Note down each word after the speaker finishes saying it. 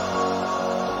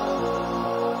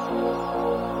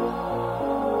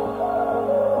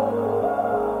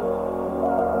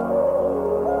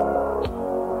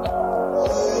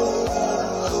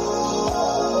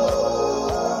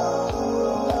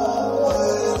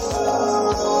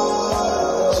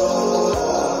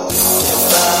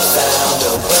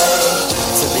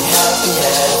happy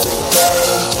every day.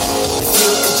 If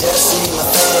you could just see my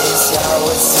face, y'all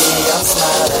would see I'm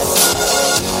smiling.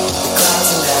 The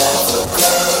clouds are never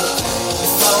gray.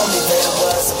 If only there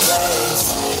was a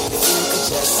place. If you could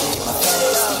just see my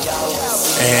face, y'all would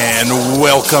see. And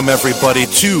welcome everybody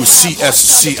to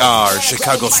CSCR,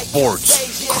 Chicago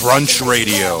Sports Crunch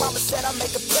Radio.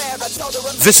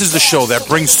 This is the show that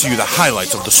brings to you the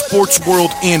highlights of the sports world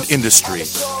and industry.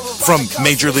 From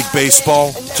Major League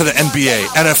Baseball to the NBA,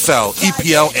 NFL,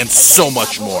 EPL, and so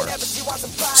much more.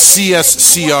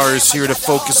 CSCR is here to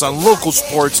focus on local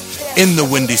sports in the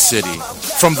Windy City.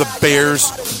 From the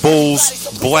Bears, Bulls,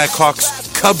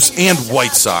 Blackhawks, Cubs, and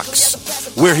White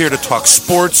Sox. We're here to talk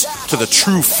sports to the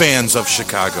true fans of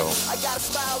Chicago.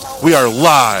 We are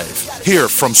live here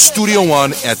from Studio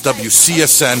One at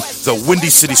WCSN, the Windy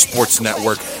City Sports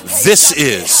Network. This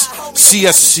is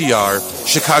CSCR,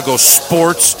 Chicago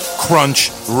Sports Crunch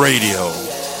Radio.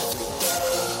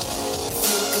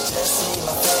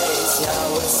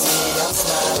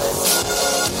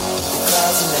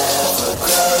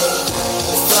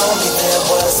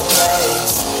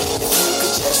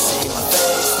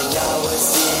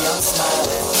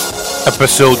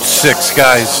 Episode 6,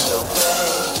 guys.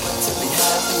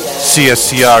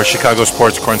 CSCR, Chicago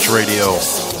Sports Crunch Radio.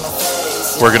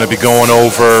 We're going to be going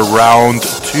over round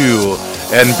 2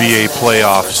 NBA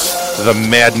playoffs. The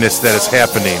madness that is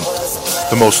happening.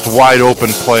 The most wide open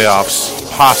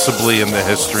playoffs possibly in the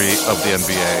history of the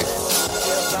NBA.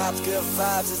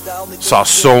 Saw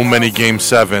so many Game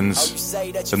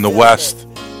 7s in the West.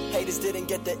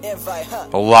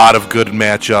 A lot of good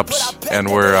matchups,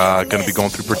 and we're going to be going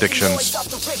through predictions,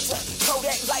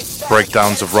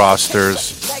 breakdowns of rosters,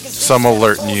 some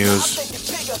alert news,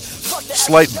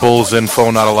 slight Bulls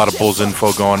info, not a lot of Bulls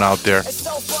info going out there.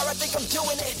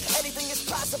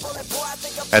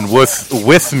 And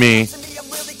with me,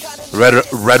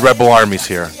 Red Rebel Army's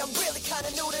here.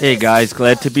 Hey guys,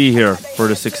 glad to be here for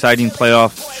this exciting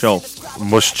playoff show.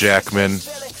 Mush Jackman,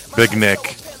 Big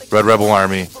Nick, Red Rebel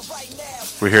Army.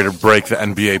 We're here to break the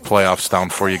NBA playoffs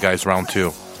down for you guys, round 2.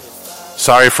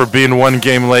 Sorry for being one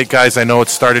game late, guys. I know it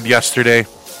started yesterday.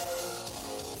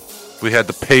 We had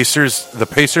the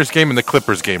Pacers game and the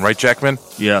Clippers game, right, Jackman?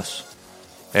 Yes.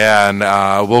 And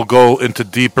we'll go into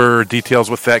deeper details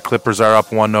with that. Clippers are up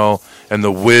 1-0, and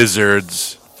the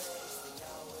Wizards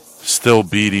still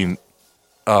beating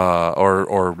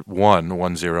or won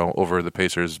 1-0 over the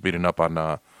Pacers, beating up on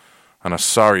a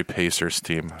sorry Pacers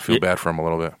team. I feel bad for them a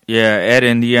little bit. Yeah, at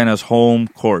Indiana's home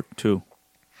court, too.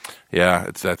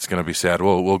 Yeah, that's going to be sad.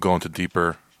 We'll go into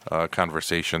deeper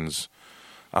conversations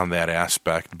on that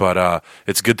aspect. But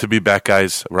it's good to be back,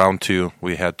 guys. Round 2.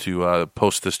 We had to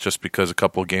post this just because a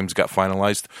couple of games got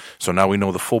finalized. So now we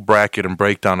know the full bracket and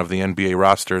breakdown of the NBA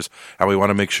rosters, and we want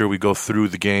to make sure we go through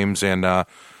the games and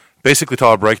basically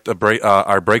tell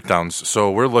our breakdowns.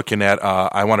 So we're looking at,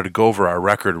 I wanted to go over our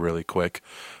record really quick.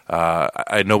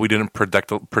 I know we didn't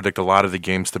predict a lot of the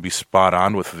games to be spot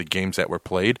on with the games that were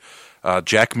played.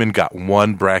 Jackman got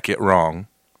one bracket wrong,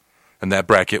 and that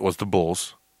bracket was the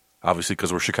Bulls, obviously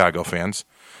because we're Chicago fans.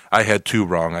 I had 2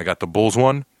 wrong. I got the Bulls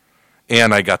one,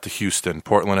 and I got the Houston.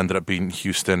 Portland ended up beating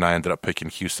Houston. I ended up picking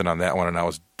Houston on that one, and I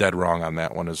was dead wrong on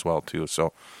that one as well, too.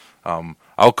 So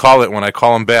I'll call it when I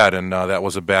call them bad, and that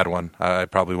was a bad one. I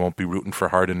probably won't be rooting for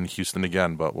Harden and Houston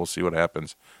again, but we'll see what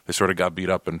happens. They sort of got beat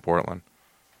up in Portland.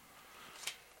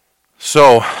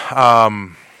 So,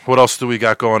 what else do we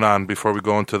got going on before we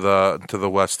go into the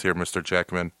West here, Mr.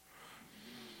 Jackman?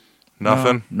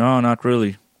 Nothing? No, not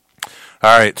really.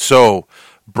 All right, so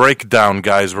breakdown,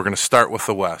 guys. We're going to start with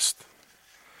the West.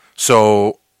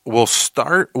 So we'll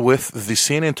start with the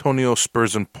San Antonio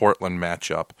Spurs and Portland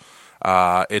matchup.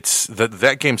 It's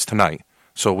that game's tonight.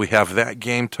 So we have that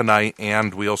game tonight,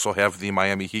 and we also have the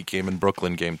Miami Heat game and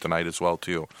Brooklyn game tonight as well,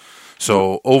 too.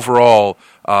 So overall,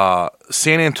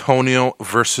 San Antonio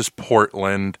versus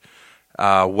Portland,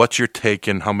 what's your take,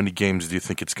 and how many games do you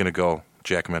think it's going to go,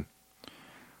 Jackman?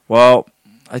 Well,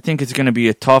 I think it's going to be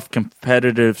a tough,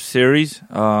 competitive series.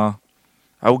 I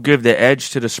will give the edge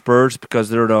to the Spurs because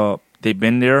they've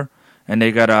been there, and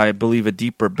they got, I believe, a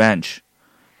deeper bench,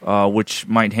 which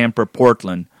might hamper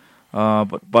Portland.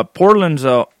 But Portland's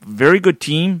a very good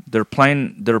team. They're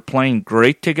playing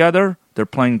great together. They're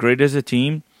playing great as a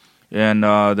team. And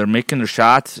they're making their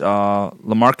shots.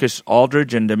 LaMarcus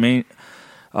Aldridge and Damian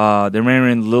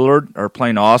Lillard are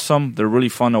playing awesome. They're really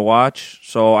fun to watch.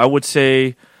 So I would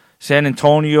say San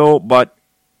Antonio, but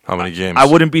how many games? I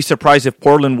wouldn't be surprised if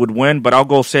Portland would win, but I'll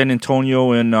go San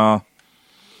Antonio in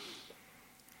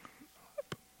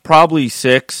probably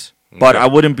 6. Okay. But I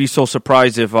wouldn't be so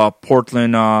surprised if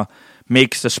Portland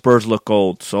makes the Spurs look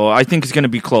old. So I think it's going to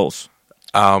be close.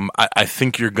 I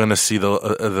think you're going to see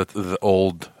the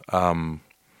old.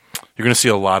 You're going to see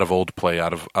a lot of old play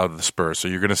out of the Spurs. So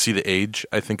you're going to see the age,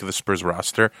 I think, of the Spurs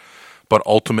roster. But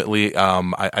ultimately,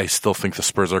 I still think the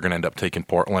Spurs are going to end up taking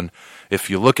Portland. If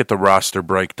you look at the roster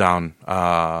breakdown,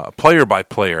 player by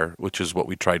player, which is what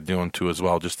we tried doing too as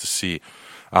well, just to see.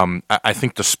 I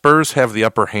think the Spurs have the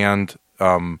upper hand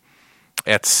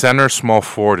at center, small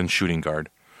forward, and shooting guard.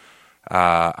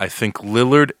 I think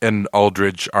Lillard and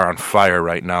Aldridge are on fire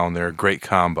right now, and they're a great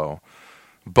combo.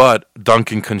 But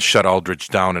Duncan can shut Aldridge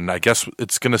down, and I guess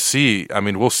it's going to see. I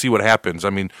mean, we'll see what happens. I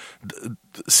mean, the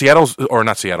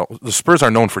Spurs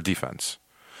are known for defense.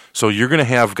 So you're going to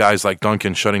have guys like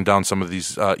Duncan shutting down some of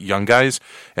these young guys,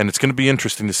 and it's going to be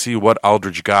interesting to see what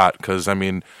Aldridge got because, I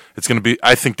mean,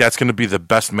 I think that's going to be the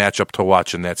best matchup to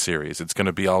watch in that series. It's going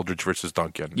to be Aldridge versus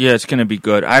Duncan. Yeah, it's going to be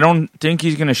good. I don't think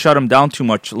he's going to shut him down too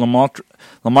much.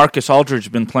 LaMarcus Aldridge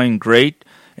has been playing great.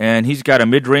 And he's got a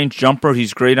mid-range jumper.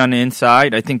 He's great on the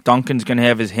inside. I think Duncan's going to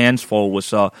have his hands full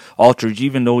with Aldridge,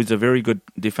 even though he's a very good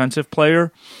defensive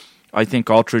player. I think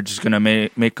Aldridge is going to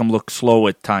make him look slow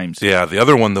at times. Yeah, the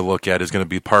other one to look at is going to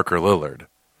be Parker Lillard.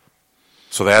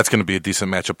 So that's going to be a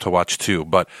decent matchup to watch too.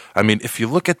 But, I mean, if you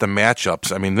look at the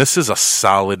matchups, I mean, this is a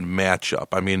solid matchup.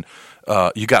 I mean,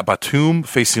 you got Batum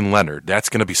facing Leonard. That's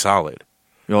going to be solid.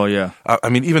 Oh, yeah. I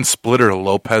mean, even Splitter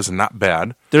Lopez, not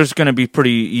bad. There's going to be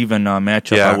pretty even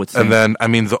matchup, yeah, I would think. And then, I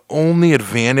mean, the only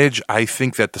advantage I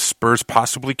think that the Spurs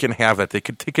possibly can have that they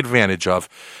could take advantage of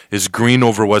is Green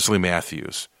over Wesley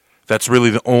Matthews. That's really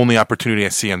the only opportunity I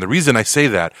see. And the reason I say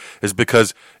that is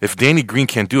because if Danny Green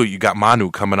can't do it, you got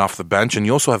Manu coming off the bench, and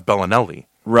you also have Bellinelli.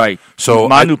 Right. So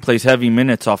Manu plays heavy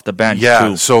minutes off the bench,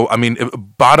 too. So, I mean,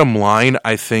 bottom line,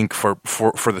 I think for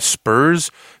the Spurs,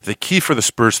 the key for the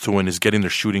Spurs to win is getting their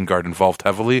shooting guard involved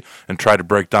heavily and try to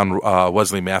break down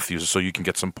Wesley Matthews so you can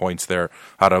get some points there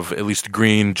out of at least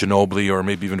Green, Ginobili, or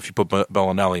maybe even if you put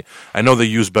Bellinelli. I know they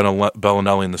use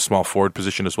Bellinelli in the small forward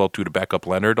position as well, too, to back up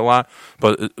Leonard a lot.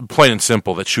 But plain and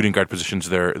simple, that shooting guard position's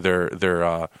their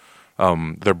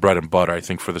bread and butter, I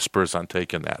think, for the Spurs on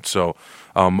taking that. So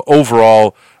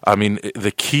overall, I mean,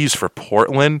 the keys for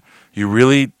Portland, you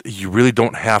really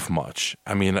don't have much.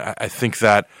 I mean, I think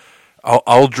that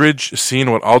Aldridge,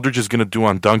 seeing what Aldridge is going to do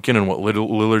on Duncan and what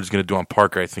Lillard's going to do on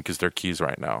Parker, I think is their keys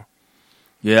right now.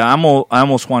 Yeah, I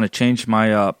almost want to change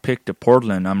my pick to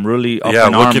Portland. I'm really up in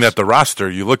arms. Looking at the roster,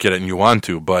 you look at it and you want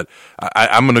to, but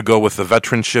I'm going to go with the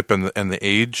veteranship and the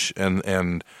age and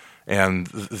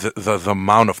the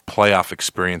amount of playoff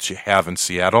experience you have in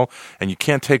Seattle, and you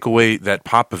can't take away that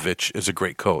Popovich is a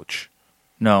great coach.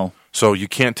 No. So you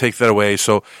can't take that away.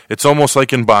 So it's almost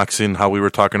like in boxing, how we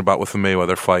were talking about with the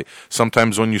Mayweather fight.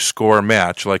 Sometimes when you score a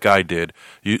match, like I did,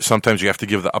 sometimes you have to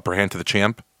give the upper hand to the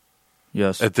champ.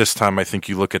 Yes. At this time, I think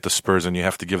you look at the Spurs and you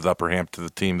have to give the upper hand to the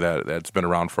team that's been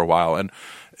around for a while. And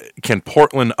can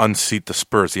Portland unseat the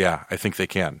Spurs? Yeah, I think they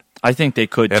can. I think they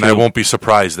could, and too. I won't be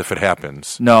surprised if it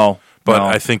happens. No. But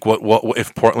I think what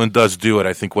if Portland does do it,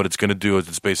 I think what it's going to do is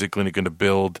it's basically going to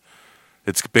build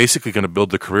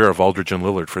the career of Aldridge and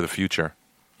Lillard for the future.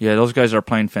 Yeah, those guys are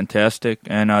playing fantastic,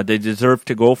 and they deserve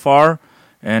to go far.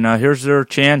 And here's their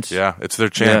chance. Yeah, it's their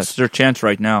chance. Yeah, it's their chance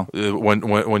right now.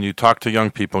 When you talk to young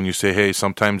people and you say, hey,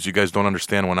 sometimes you guys don't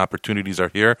understand when opportunities are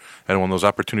here, and when those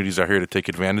opportunities are here to take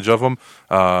advantage of them,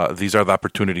 these are the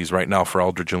opportunities right now for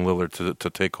Aldridge and Lillard to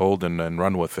take hold and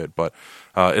run with it. But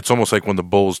it's almost like when the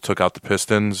Bulls took out the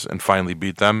Pistons and finally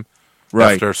beat them.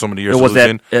 Right. After so many years of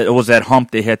losing. It was that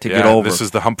hump they had to get over. This is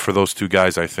the hump for those two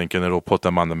guys, I think, and it'll put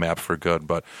them on the map for good.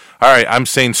 But all right, I'm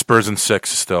saying Spurs in 6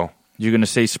 still. You're going to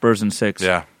say Spurs in 6?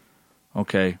 Yeah.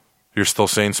 Okay. You're still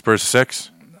saying Spurs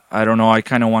 6? I don't know. I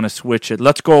kind of want to switch it.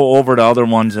 Let's go over the other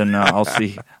ones, and I'll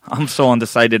see. I'm so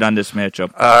undecided on this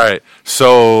matchup. All right.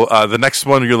 So the next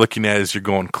one you're looking at is you're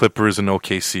going Clippers and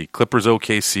OKC. Clippers,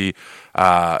 OKC.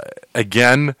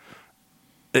 Again,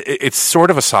 it's sort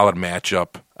of a solid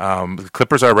matchup. The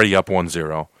Clippers are already up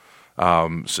 1-0,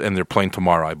 and they're playing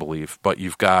tomorrow, I believe. But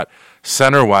you've got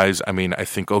center-wise, I mean, I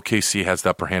think OKC has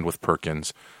the upper hand with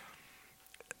Perkins.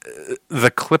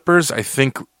 The Clippers, I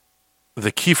think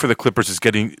the key for the Clippers is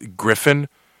getting Griffin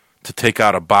to take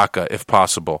out Ibaka if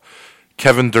possible.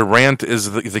 Kevin Durant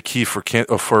is the key for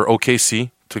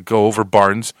OKC to go over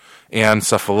Barnes and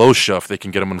Cephalosha if they can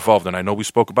get him involved. And I know we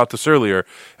spoke about this earlier,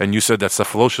 and you said that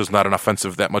Cephalosha is not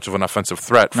that much of an offensive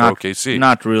threat for OKC.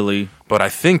 Not really. But I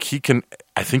think he can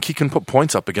put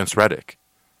points up against Redick.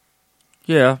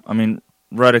 Yeah, I mean,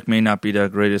 Redick may not be the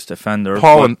greatest defender.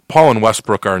 Paul and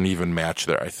Westbrook are an even match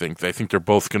there, I think. I think they're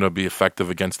both going to be effective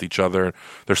against each other.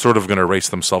 They're sort of going to erase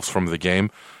themselves from the game.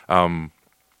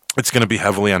 it's going to be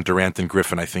heavily on Durant and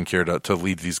Griffin, I think, here to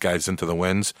lead these guys into the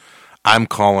wins. I'm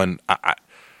calling.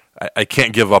 I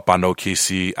can't give up on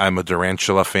OKC. I'm a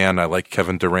Durantula fan. I like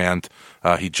Kevin Durant.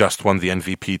 He just won the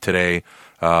MVP today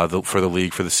for the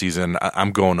league for the season.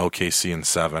 I'm going OKC in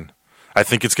 7. I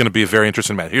think it's going to be a very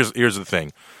interesting match. Here's the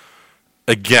thing.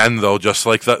 Again, though, just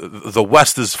like the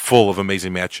West is full of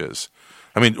amazing matches.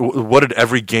 I mean, what did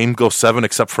every game go 7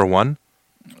 except for one?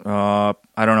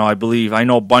 I don't know. I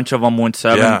know a bunch of them went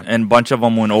 7, and a bunch of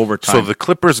them went overtime. So the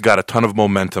Clippers got a ton of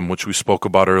momentum, which we spoke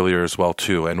about earlier as well,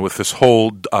 too. And with this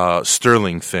whole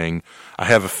Sterling thing, I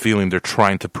have a feeling they're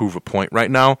trying to prove a point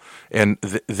right now, and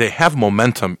they have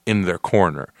momentum in their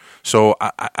corner. So,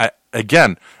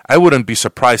 again, I wouldn't be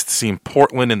surprised to see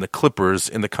Portland and the Clippers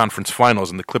in the conference finals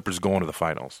and the Clippers going to the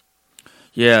finals.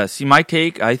 Yeah, see, my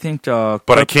take, I think... but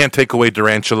I can't take away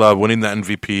Durantula winning the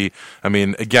MVP. I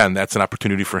mean, again, that's an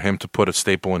opportunity for him to put a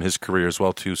staple in his career as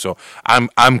well, too. So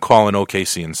I'm calling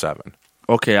OKC in 7.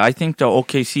 Okay, I think the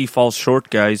OKC falls short,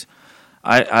 guys.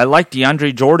 I like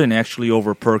DeAndre Jordan, actually,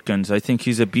 over Perkins. I think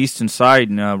he's a beast inside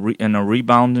and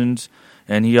reboundings,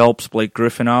 and he helps Blake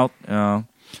Griffin out.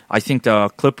 I think the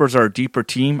Clippers are a deeper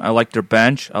team. I like their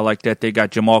bench. I like that they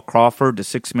got Jamal Crawford, the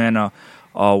 6-man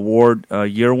award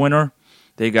year winner.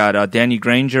 They got Danny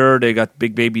Granger. They got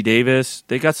Big Baby Davis.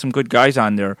 They got some good guys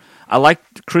on there. I like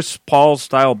Chris Paul's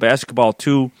style of basketball,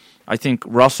 too. I think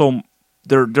Russell,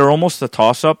 they're almost a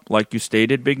toss-up, like you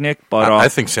stated, Big Nick. But I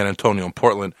think San Antonio and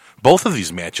Portland, both of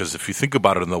these matches, if you think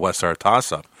about it in the West, are a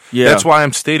toss-up. Yeah. That's why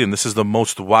I'm stating this is the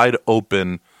most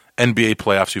wide-open NBA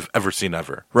playoffs you've ever seen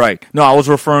ever. Right. No, I was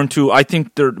referring to, I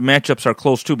think their matchups are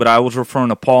close, too, but I was referring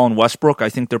to Paul and Westbrook. I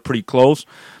think they're pretty close.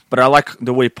 But I like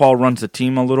the way Paul runs the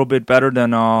team a little bit better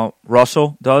than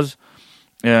Russell does.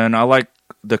 And I like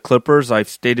the Clippers. I've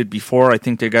stated before, I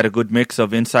think they got a good mix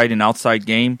of inside and outside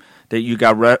game. That you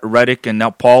got Redick, and now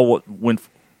Paul went.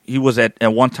 He was at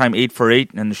one time 8 for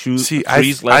 8 and the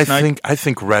threes last night. I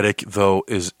think Redick, though,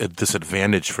 is a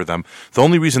disadvantage for them. The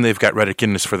only reason they've got Redick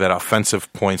in is for that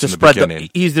offensive points in the beginning.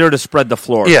 He's there to spread the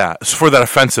floor. Yeah, it's for that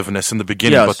offensive in the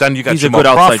beginning. Yes, but then you got Jamal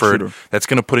Crawford that's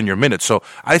going to put in your minutes. So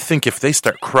I think if they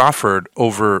start Crawford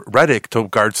over Redick to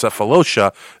guard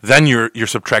Cephalosha, then you're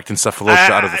subtracting Cephalosha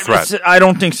out of the threat. I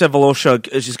don't think Cephalosha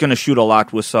is just going to shoot a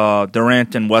lot with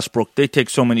Durant and Westbrook. They take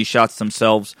so many shots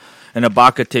themselves. And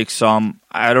Ibaka takes some.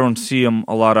 I don't see him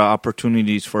a lot of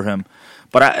opportunities for him.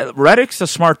 But Redick's a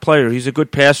smart player. He's a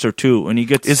good passer, too. And he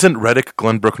gets. Isn't Redick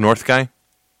Glenbrook North guy?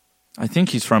 I think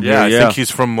he's from here, I think he's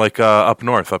from up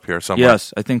north, up here somewhere.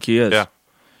 Yes, I think he is. Yeah.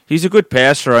 He's a good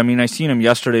passer. I mean, I seen him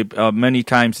yesterday many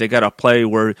times. They got a play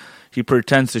where he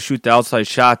pretends to shoot the outside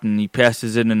shot, and he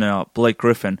passes it in Blake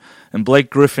Griffin. And Blake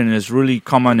Griffin is really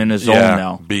coming in his zone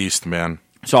now. Beast, man.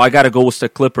 So I got to go with the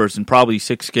Clippers in probably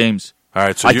 6 games. All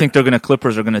right, so I think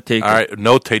Clippers are going to take it. All right,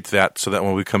 notate that so that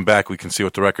when we come back, we can see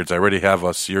what the records. I already have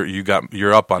us.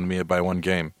 You're up on me by 1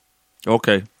 game.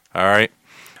 Okay. All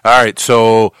right.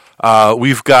 So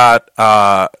we've got.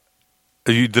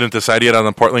 You didn't decide yet on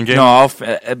the Portland game? No,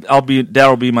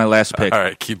 that'll be my last pick. All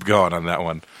right, keep going on that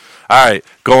one. All right,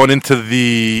 going into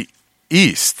the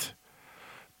East.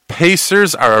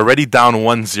 Pacers are already down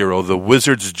 1-0. The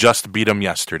Wizards just beat them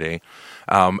yesterday.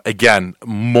 Again,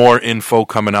 more info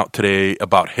coming out today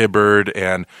about Hibbert,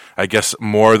 and I guess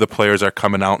more of the players are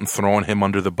coming out and throwing him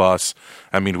under the bus.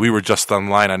 I mean, we were just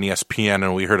online on ESPN,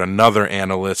 and we heard another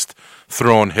analyst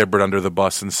throwing Hibbert under the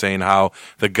bus and saying how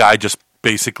the guy just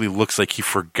basically looks like he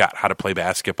forgot how to play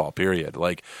basketball, period.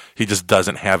 Like, he just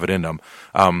doesn't have it in him.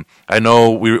 I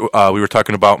know we were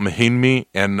talking about Mahinmi,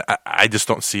 and I just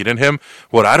don't see it in him.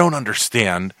 What I don't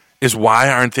understand is why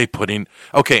aren't they putting...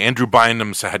 Okay, Andrew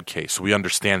Bynum's a head case. We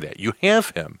understand that. You have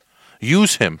him.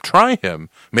 Use him. Try him.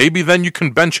 Maybe then you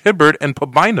can bench Hibbert and put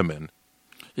Bynum in.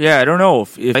 Yeah, I don't know.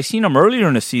 If I seen him earlier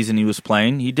in the season he was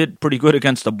playing, he did pretty good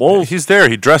against the Bulls. He's there.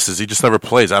 He dresses. He just never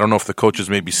plays. I don't know if the coaches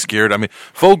may be scared. I mean,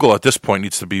 Vogel at this point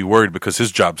needs to be worried because his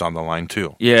job's on the line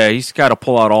too. Yeah, he's got to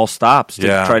pull out all stops to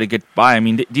try to get by. I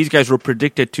mean, these guys were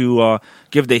predicted to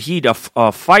give the Heat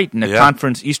a fight in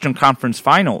the Eastern Conference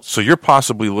Finals. So you're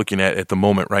possibly looking at the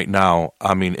moment right now.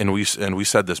 I mean, and we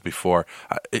said this before.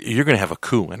 You're going to have a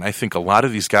coup, and I think a lot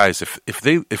of these guys, if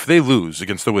they lose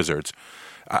against the Wizards,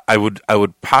 I would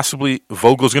possibly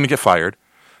Vogel's going to get fired.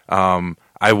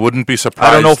 I wouldn't be surprised.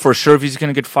 I don't know for sure if he's going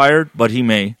to get fired, but he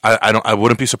may. I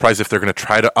wouldn't be surprised if they're going to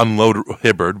try to unload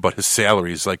Hibbert, but his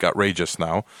salary is like outrageous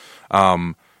now.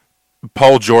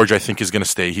 Paul George, I think, is going to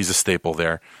stay. He's a staple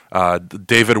there.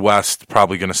 David West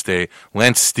probably going to stay.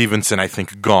 Lance Stevenson, I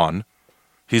think, gone.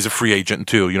 He's a free agent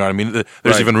too. You know what I mean? There's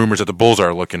Right. even rumors that the Bulls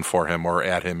are looking for him or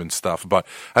at him and stuff. But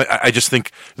I just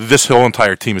think this whole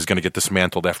entire team is going to get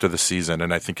dismantled after the season,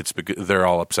 and I think they're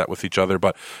all upset with each other.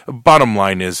 But bottom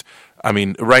line is, I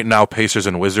mean, right now Pacers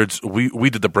and Wizards. We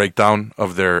did the breakdown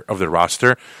of their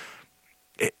roster.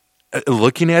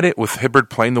 Looking at it with Hibbert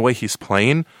playing the way he's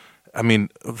playing, I mean,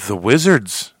 the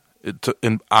Wizards.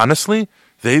 And honestly,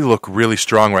 they look really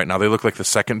strong right now. They look like the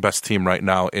second best team right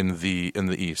now in the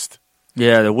East.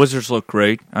 Yeah, the Wizards look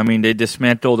great. I mean, they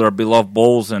dismantled our beloved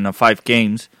Bulls in 5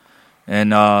 games, and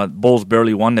Bulls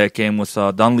barely won that game with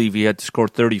Dunleavy had to score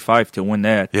 35 to win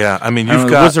that. Yeah, I mean, And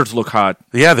the Wizards look hot.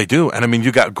 Yeah, they do. And I mean,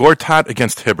 you got Gortat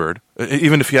against Hibbert.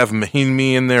 Even if you have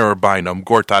Mahinmi in there or Bynum,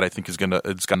 Gortat I think it's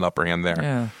got an upper hand there.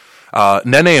 Yeah.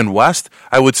 Nene and West,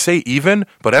 I would say even,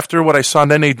 but after what I saw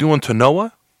Nene doing to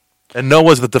Noah, and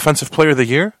Noah's the defensive player of the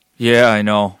year. Yeah, I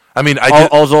know. I mean,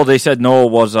 although they said Noah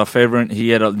was a favorite, he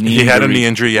had a knee injury. He had a knee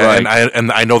injury, yeah, Right.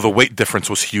 and I know the weight difference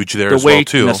was huge there The as well weight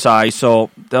too. and the size, so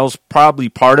that was probably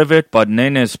part of it. But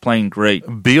Nene is playing great.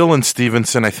 Beal and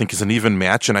Stevenson, I think, is an even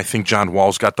match, and I think John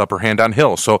Wall's got the upper hand on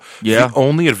Hill. So Yeah. the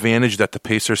only advantage that the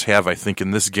Pacers have, I think,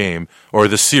 in this game or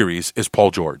this series is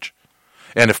Paul George.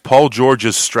 And if Paul George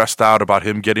is stressed out about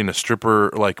him getting a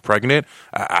stripper like pregnant,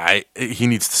 he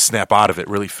needs to snap out of it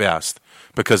really fast.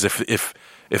 Because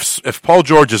if Paul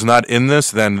George is not in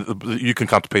this, then you can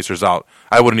count the Pacers out.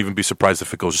 I wouldn't even be surprised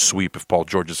if it goes sweep if Paul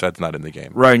George's head's not in the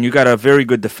game. Right, and you got a very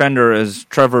good defender as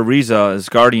Trevor Ariza is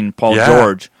guarding Paul Yeah.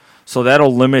 George. So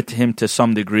that'll limit him to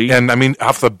some degree. And I mean,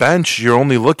 off the bench, you're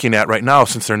only looking at right now,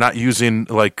 since they're not using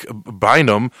like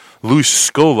Bynum, Luis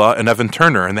Scola, and Evan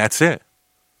Turner, and that's it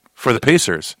for the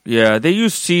Pacers. Yeah, they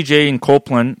use CJ and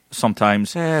Copeland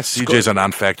sometimes. CJ's a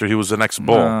non-factor. He was the next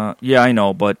Bull. Yeah, I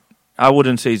know, but I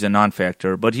wouldn't say he's a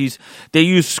non-factor. But they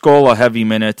use Scola heavy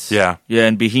minutes. Yeah,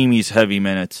 and Bahimi's heavy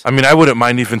minutes. I mean, I wouldn't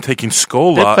mind even taking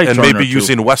Scola and Turner, maybe too.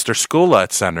 using West or Scola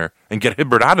at center and get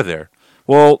Hibbert out of there.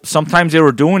 Well, sometimes they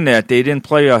were doing that. They didn't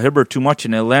play Hibbert too much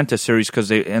in the Atlanta series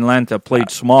because Atlanta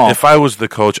played small. If I was the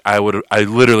coach, I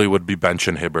literally would be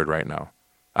benching Hibbert right now.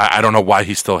 I don't know why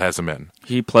he still has him in.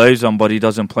 He plays them, but he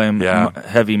doesn't play him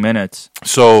heavy minutes.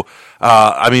 So,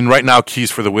 I mean, right now,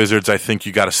 keys for the Wizards, I think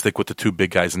you got to stick with the two big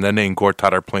guys. And then Nene and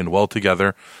Gortat are playing well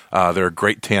together. They're a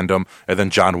great tandem. And then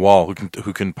John Wall,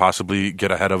 who can possibly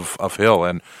get ahead of Hill.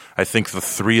 And I think the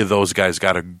three of those guys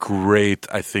got a great,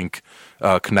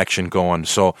 connection going.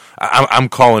 So I'm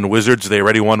calling Wizards. They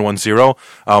already won 1-0.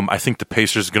 I think the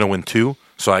Pacers are going to win 2.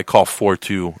 So I call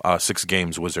 4-2, 6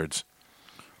 games Wizards.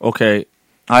 Okay.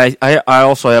 I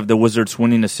also have the Wizards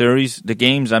winning the series. The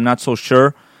games, I'm not so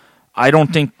sure. I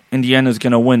don't think Indiana's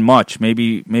going to win much.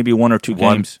 Maybe 1 or 2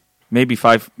 games. Maybe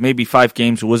five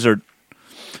games. Wizard.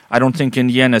 I don't think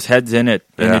Indiana's head's in it,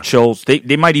 and it shows.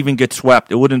 They might even get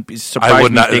swept. It wouldn't be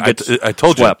surprising if they get I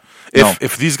told swept. you. No.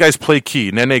 If these guys play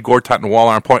key, Nene, Gortat, and Wall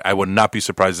are on point, I would not be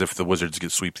surprised if the Wizards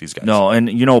sweep these guys. No, and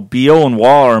Beal and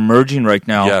Wall are emerging right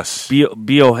now. Yes.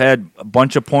 Beal had a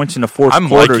bunch of points in the fourth I'm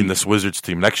quarter. liking this Wizards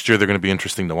team. Next year, they're going to be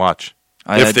interesting to watch.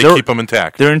 If they they're- keep them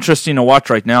intact. They're interesting to watch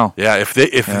right now. Yeah,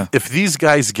 if these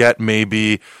guys get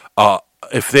maybe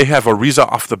if they have Ariza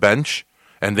off the bench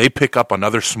and they pick up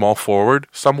another small forward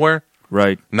somewhere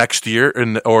Right. next year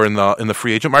in the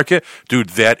free agent market, dude,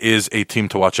 that is a team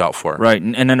to watch out for. Right,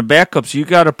 and then the backups, you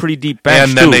got a pretty deep bench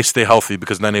And then too. they stay healthy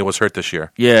because Nene was hurt this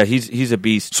year. Yeah, he's a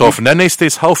beast. So if Nene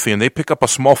stays healthy and they pick up a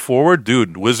small forward,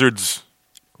 dude, Wizards.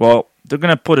 Well, they're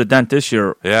gonna put a dent this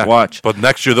year. Yeah, Watch. But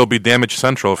next year they'll be damage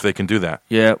central if they can do that.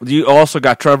 Yeah, you also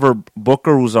got Trevor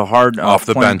Booker, who's a hard Off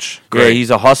the point. bench. Yeah, Great.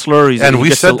 he's a hustler. He And we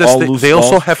gets said all this. loose They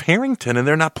also balls. have Harrington, and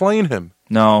they're not playing him.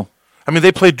 No. I mean,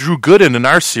 they played Drew Gooden in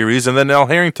our series, and then Al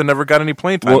Harrington never got any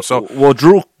playing time. Well,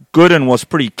 Drew Gooden was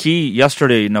pretty key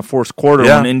yesterday in the fourth quarter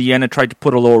when Indiana tried to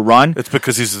put a little run. It's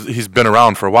because he's been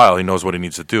around for a while. He knows what he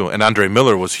needs to do. And Andre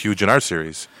Miller was huge in our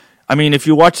series. I mean, if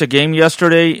you watch the game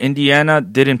yesterday, Indiana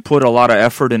didn't put a lot of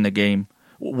effort in the game.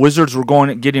 Wizards were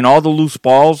getting all the loose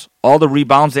balls, all the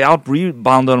rebounds. They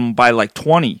out-rebounded them by like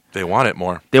 20. They want it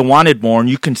more. They wanted more, and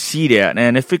you can see that.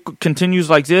 And if it continues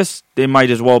like this, they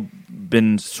might as well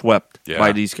been swept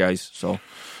by these guys. So, all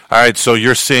right, so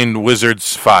you're saying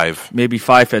Wizards 5. maybe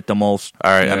 5 at the most.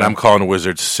 All right, Yeah. and I'm calling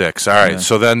Wizards 6. All right,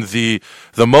 so then the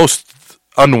most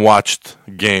unwatched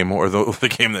game, or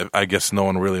the game that I guess no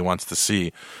one really wants to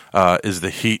see, is the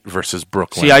Heat versus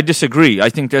Brooklyn. See, I disagree. I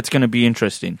think that's going to be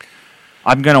interesting.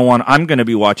 I'm gonna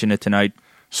be watching it tonight.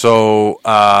 So,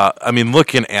 I mean,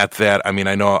 looking at that, I mean,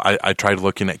 I know I tried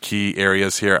looking at key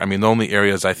areas here. I mean, the only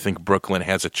areas I think Brooklyn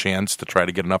has a chance to try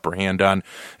to get an upper hand on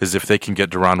is if they can get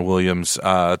Deron Williams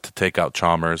to take out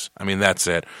Chalmers. I mean, that's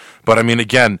it. But, I mean,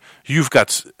 again, you've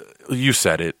got You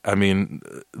said it. I mean,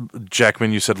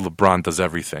 Jackman, you said LeBron does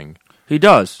everything. He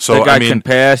does. So the guy I mean, can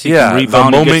pass. He can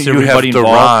rebound. the moment he gets you have everybody involved.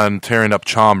 Duran tearing up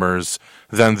Chalmers,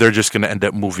 then they're just going to end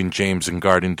up moving James and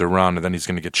guarding Duran, and then he's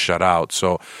going to get shut out.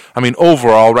 So, I mean,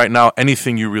 overall, right now,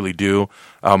 anything you really do,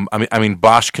 I mean,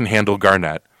 Bosch can handle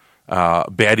Garnett,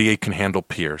 Battier can handle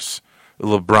Pierce,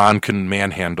 LeBron can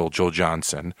manhandle Joe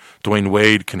Johnson, Dwayne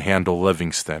Wade can handle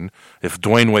Livingston, if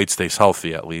Dwayne Wade stays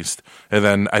healthy at least, and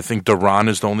then I think Duran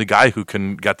is the only guy who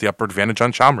can get the upper advantage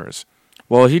on Chalmers.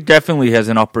 Well, he definitely has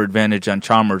an upper advantage on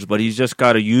Chalmers, but he's just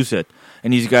got to use it.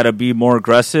 And he's got to be more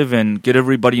aggressive and get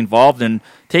everybody involved and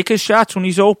take his shots when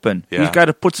he's open. Yeah. He's got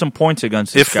to put some points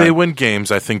against this If guy. they win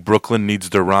games, I think Brooklyn needs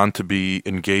Duran to be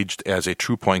engaged as a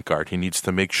true point guard. He needs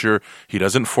to make sure he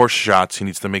doesn't force shots. He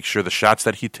needs to make sure the shots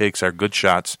that he takes are good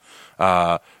shots.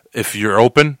 If you're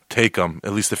open, take them,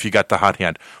 at least if you got the hot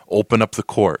hand. Open up the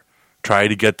court. Try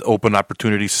to get open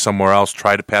opportunities somewhere else.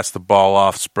 Try to pass the ball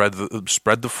off. Spread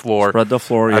the floor. Spread the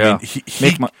floor, yeah. I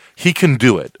mean, he can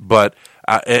do it, but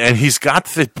and he's got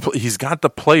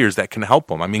the players that can help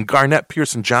him. I mean, Garnett,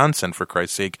 Pierce, and Johnson, for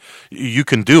Christ's sake, you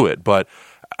can do it. But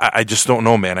I just don't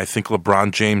know, man. I think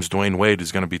LeBron James, Dwayne Wade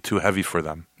is going to be too heavy for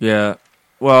them. Yeah.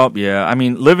 Well, yeah. I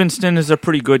mean, Livingston is a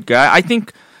pretty good guy. I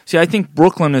think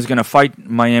Brooklyn is going to fight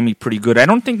Miami pretty good. I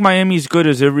don't think Miami's good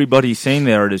as everybody's saying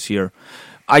they are this year.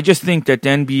 I just think that the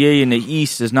NBA in the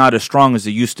East is not as strong as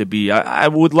it used to be. I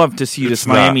would love to see this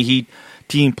Miami Heat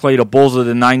team play the Bulls of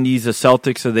the 90s, the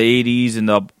Celtics of the 80s, and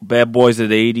the Bad Boys of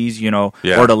the 80s,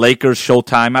 or the Lakers,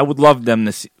 Showtime. I would love them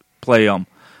to play them,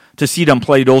 to see them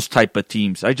play those type of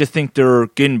teams. I just think they're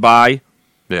getting by.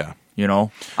 Yeah.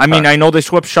 I mean, I know they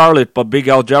swept Charlotte, but Big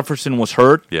Al Jefferson was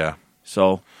hurt. Yeah.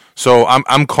 So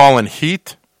I'm calling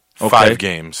Heat 5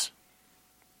 games.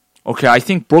 Okay, I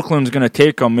think Brooklyn's going to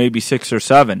take them maybe 6 or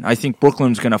 7. I think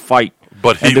Brooklyn's going to fight.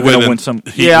 But Heat they're going to win some.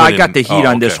 I got the Heat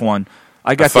on this one.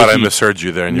 I thought I misheard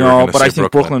you there. And you were going to say but I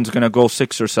think Brooklyn. Brooklyn's going to go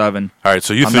 6 or 7. All right,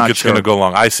 so you think it's going to go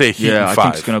long. I say Heat in 5. I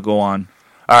think it's going to go on.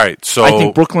 All right, so I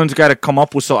think Brooklyn's got to come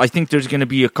up with. So I think there's going to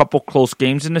be a couple close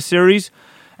games in the series,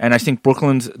 and I think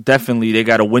Brooklyn's definitely they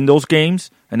got to win those games.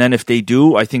 And then if they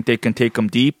do, I think they can take them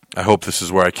deep. I hope this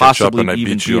is where I catch up possibly and I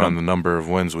even beat you beat on them. the number of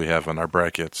wins we have on our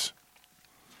brackets.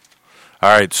 All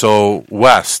right, so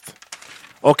West.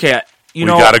 Okay, We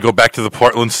got to go back to the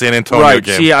Portland-San Antonio right.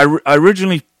 game. See, I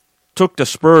originally took the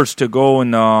Spurs to go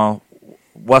in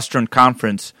Western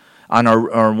Conference on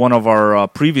our one of our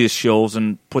previous shows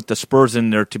and put the Spurs in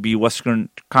there to be Western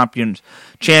Conference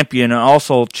champion and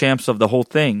also champs of the whole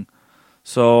thing.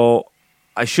 So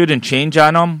I shouldn't change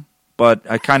on them, but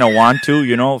I kind of want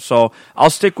to, So I'll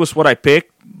stick with what I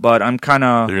picked, but I'm kind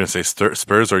of... You're going to say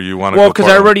Spurs or you want to Well, go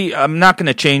because Portland? I'm not going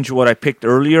to change what I picked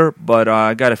earlier, but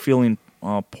I got a feeling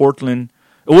Portland...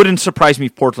 It wouldn't surprise me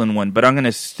if Portland won, but I'm going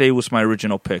to stay with my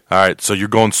original pick. All right, so you're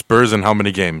going Spurs in how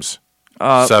many games?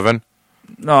 7?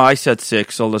 No, I said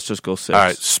 6, so let's just go 6. All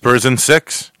right, Spurs in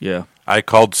 6? Yeah. I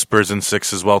called Spurs in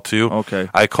 6 as well, too. Okay.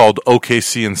 I called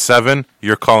OKC in 7.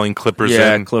 You're calling Clippers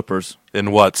in Clippers.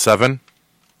 In what, 7?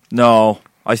 No,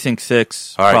 I think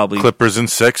 6, All right, probably. Clippers in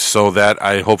 6, so that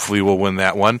I hopefully will win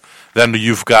that one. Then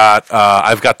you've got,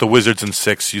 I've got the Wizards in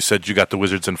 6. You said you got the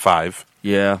Wizards in 5.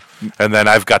 Yeah. And then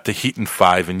I've got the Heat in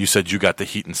 5, and you said you got the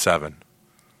Heat in 7.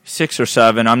 6 or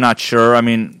 7, I'm not sure. I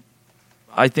mean,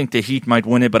 I think the Heat might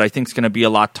win it, but I think it's going to be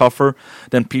a lot tougher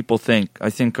than people think.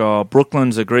 I think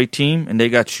Brooklyn's a great team, and they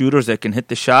got shooters that can hit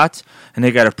the shots, and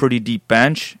they got a pretty deep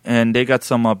bench, and they got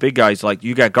some big guys like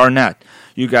you got Garnett,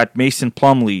 you got Mason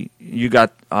Plumlee, you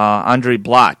got Andre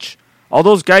Bloch. All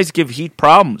those guys give Heat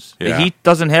problems. Yeah. The Heat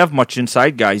doesn't have much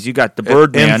inside guys. You got the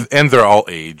Birdman. And they're all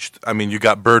aged. I mean, you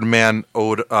got Birdman,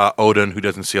 Odin, who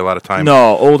doesn't see a lot of time.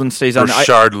 No, Olden stays on.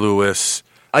 Rashard Lewis.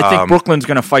 I think Brooklyn's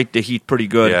going to fight the Heat pretty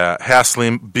good. Yeah,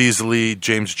 Haslem, Beasley,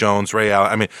 James Jones, Ray Allen.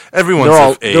 I mean,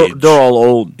 everyone's of age. They're all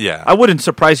old. Yeah. I wouldn't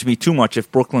surprise me too much if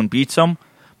Brooklyn beats them,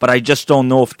 but I just don't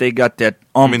know if they got that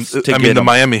I mean, to the get 'em.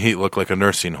 Miami Heat look like a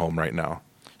nursing home right now.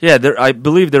 Yeah, I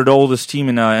believe they're the oldest team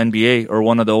in the NBA, or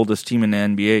one of the oldest team in the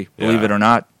NBA, believe Yeah. it or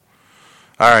not.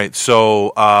 All right,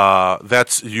 so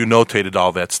that's you notated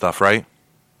all that stuff, right?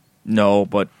 No,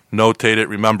 but Notate it,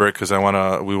 remember it, because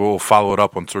we will follow it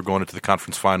up once we're going into the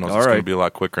conference finals. All It's going to right. be a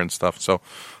lot quicker and stuff. So,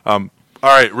 all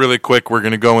right, really quick, we're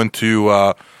going to go into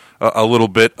a little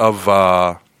bit of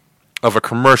a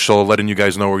commercial, letting you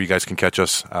guys know where you guys can catch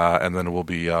us, and then we'll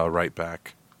be right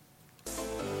back.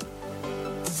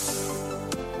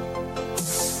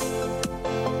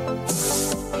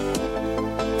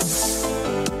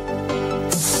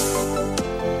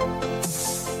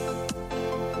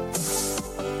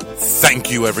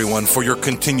 Thank you, everyone, for your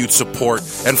continued support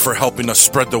and for helping us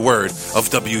spread the word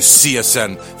of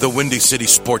WCSN, the Windy City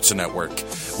Sports Network.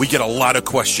 We get a lot of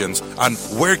questions on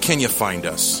where can you find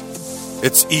us.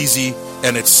 It's easy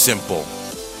and it's simple.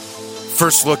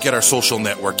 First look at our social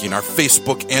networking. Our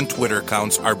Facebook and Twitter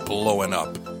accounts are blowing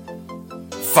up.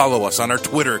 Follow us on our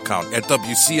Twitter account at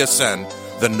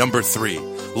WCSN, the number 3.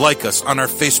 Like us on our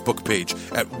Facebook page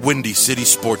at Windy City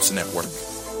Sports Network.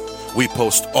 We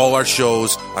post all our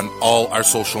shows on all our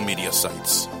social media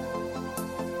sites.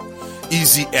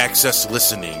 Easy access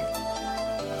listening.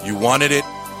 You wanted it,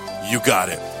 you got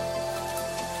it.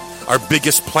 Our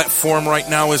biggest platform right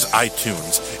now is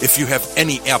iTunes. If you have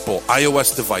any Apple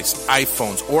iOS device,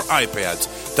 iPhones, or iPads,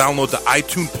 download the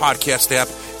iTunes podcast app.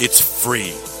 It's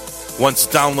free. Once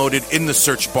downloaded, in the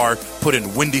search bar, put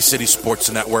in Windy City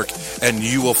Sports Network, and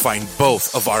you will find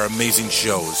both of our amazing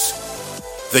shows.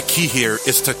 The key here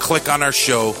is to click on our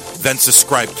show, then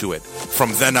subscribe to it.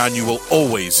 From then on, you will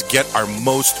always get our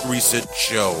most recent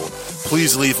show.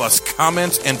 Please leave us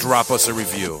comments and drop us a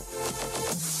review.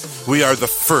 We are the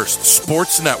first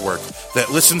sports network that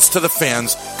listens to the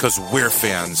fans because we're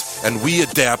fans, and we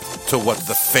adapt to what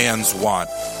the fans want.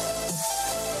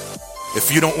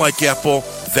 If you don't like Apple,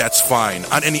 that's fine.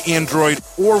 On any Android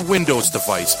or Windows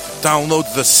device, download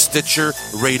the Stitcher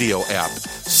Radio app.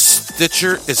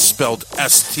 Stitcher is spelled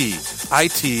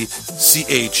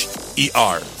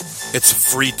S-T-I-T-C-H-E-R. It's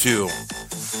free too.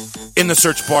 In the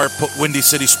search bar, put Windy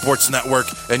City Sports Network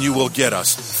and you will get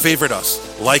us. Favorite us,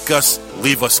 like us,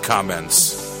 leave us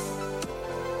comments.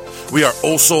 We are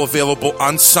also available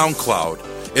on SoundCloud.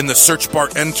 In the search bar,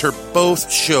 enter both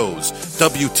shows,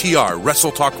 WTR,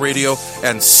 Wrestle Talk Radio,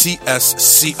 and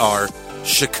CSCR,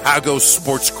 Chicago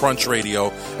Sports Crunch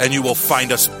Radio, and you will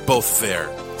find us both there.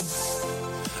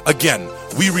 Again,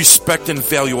 we respect and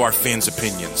value our fans'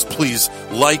 opinions. Please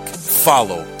like,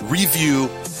 follow, review,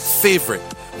 favorite,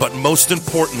 but most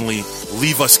importantly,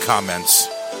 leave us comments.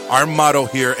 Our motto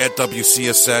here at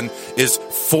WCSN is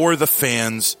for the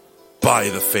fans, by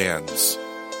the fans.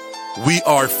 We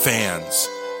are fans,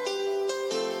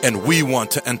 and we want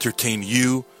to entertain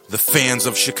you, the fans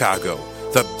of Chicago,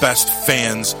 the best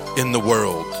fans in the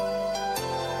world.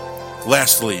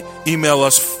 Lastly, email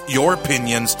us your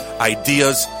opinions,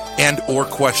 ideas, and or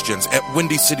questions at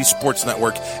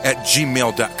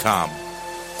windycitysportsnetwork@gmail.com.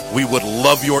 We would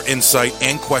love your insight,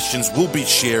 and questions will be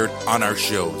shared on our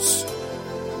shows.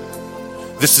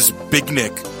 This is Big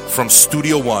Nick from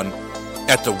Studio One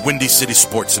at the Windy City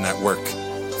Sports Network.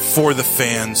 For the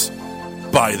fans,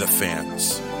 by the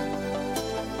fans.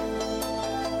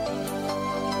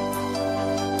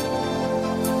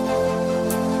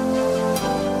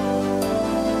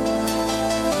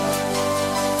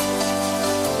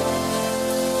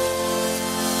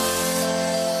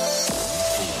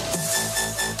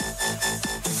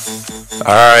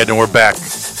 All right, and we're back.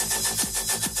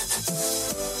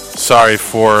 Sorry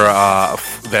for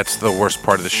that's the worst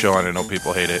part of the show, and I know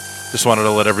people hate it. Just wanted to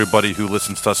let everybody who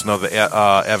listens to us know the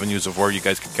avenues of where you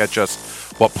guys can catch us,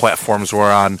 what platforms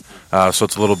we're on, so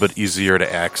it's a little bit easier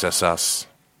to access us.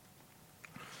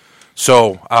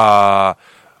 So,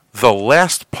 the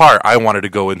last part I wanted to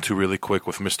go into really quick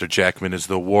with Mr. Jackman is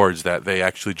the awards that they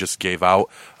actually just gave out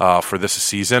for this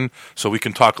season. So we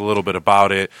can talk a little bit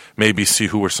about it, maybe see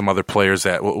who were some other players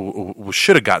that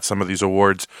should have got some of these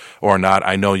awards or not.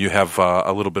 I know you have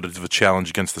a little bit of a challenge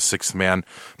against the sixth man.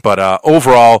 But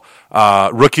overall,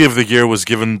 Rookie of the Year was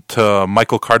given to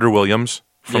Michael Carter-Williams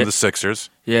from the Sixers.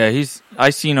 Yeah, I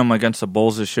seen him against the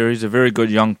Bulls this year. He's a very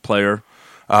good young player.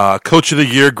 Coach of the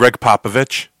Year, Greg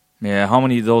Popovich. Yeah, how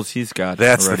many of those he's got?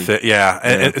 That's already? the thing. Yeah.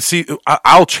 And see,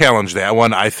 I'll challenge that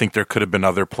one. I think there could have been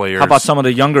other players. How about some of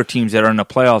the younger teams that are in the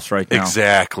playoffs right now?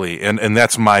 Exactly, and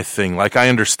that's my thing. Like, I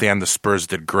understand the Spurs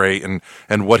did great, and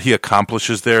what he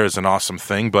accomplishes there is an awesome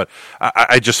thing. But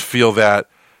I just feel that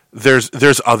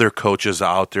there's other coaches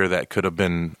out there that could have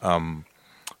been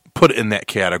put in that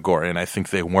category, and I think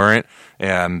they weren't,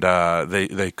 and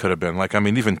they could have been. Like, I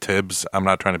mean, even Tibbs, I'm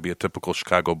not trying to be a typical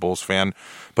Chicago Bulls fan,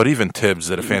 but even Tibbs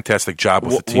did a fantastic job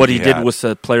with the team. What he did with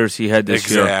the players he had this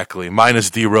year. Exactly. Minus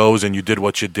D. Rose, and you did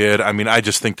what you did. I mean, I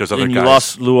just think there's other guys. And you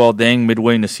lost Luol Deng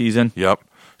midway in the season. Yep.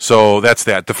 So that's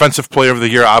that. Defensive Player of the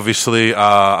Year, obviously,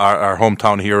 our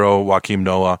hometown hero, Joakim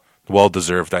Noah.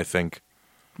 Well-deserved, I think.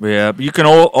 Yeah, but you can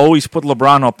always put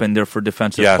LeBron up in there for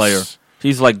defensive player.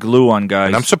 He's like glue on guys.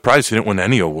 And I'm surprised he didn't win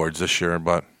any awards this year,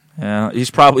 but yeah, he's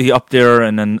probably up there.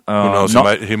 And then who knows?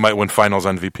 He might win Finals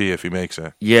MVP if he makes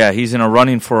it. Yeah, he's in a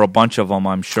running for a bunch of them,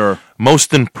 I'm sure.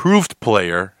 Most Improved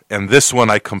Player, and this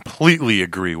one I completely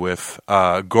agree with,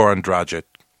 Goran Dragic.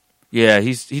 Yeah,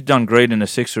 he's done great in the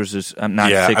Sixers.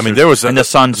 Not Yeah, Sixers. I mean, there was in the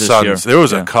Suns this year. There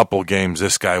was Yeah. a couple games.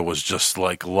 This guy was just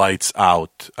like lights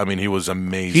out. I mean, he was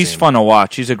amazing. He's fun to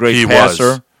watch. He's a great He passer.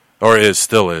 was, or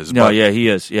still is. No, but, yeah, he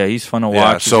is. Yeah, he's fun to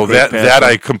yeah. watch. He's So a great that passer.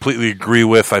 I completely agree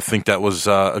with. I think that was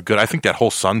a good. I think that whole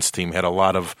Suns team had a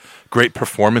lot of great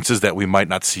performances that we might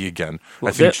not see again.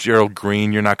 I think Gerald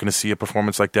Green, you're not going to see a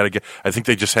performance like that again. I think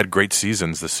they just had great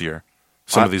seasons this year.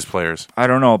 Some of these players. I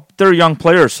don't know. They're young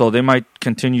players, so they might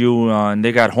continue. And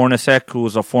they got Hornacek, who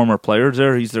was a former player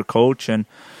there. He's their coach, and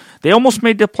they almost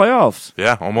made the playoffs.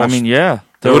 Yeah, almost. I mean, yeah.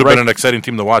 It would have been an exciting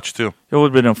team to watch, too. It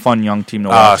would have been a fun young team to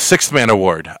watch. Sixth Man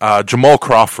Award, Jamal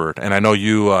Crawford. And I know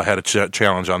you had a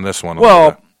challenge on this one.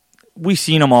 Well, we've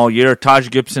seen him all year. Taj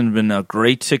Gibson's been a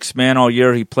great sixth man all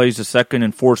year. He plays the second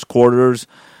and fourth quarters.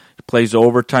 He plays the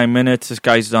overtime minutes. This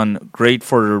guy's done great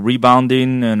for the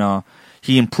rebounding, and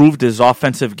he improved his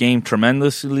offensive game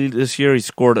tremendously this year. He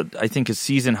scored, I think, his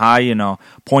season high in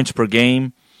points per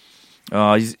game.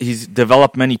 He's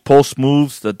developed many post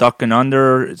moves, the duck and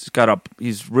under.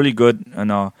 He's really good,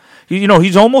 and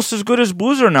he's almost as good as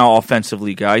Boozer now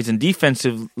offensively, guys, and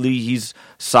defensively he's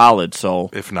solid. So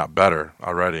if not better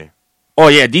already. Oh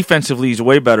yeah, defensively he's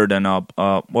way better than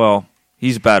well,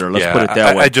 he's better. Let's put it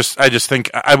that way. I just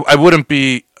think I wouldn't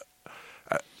be.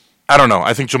 I don't know.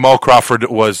 I think Jamal Crawford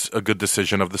was a good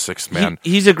decision of the sixth man.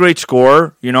 He's a great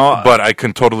scorer, but I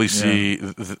can totally see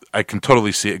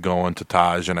it going to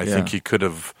Taj, and I think he could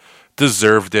have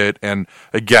deserved it. And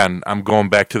again, I'm going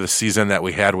back to the season that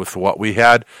we had with what we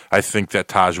had. I think that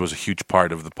Taj was a huge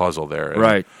part of the puzzle there.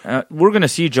 Right. We're going to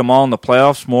see Jamal in the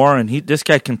playoffs more, and this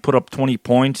guy can put up 20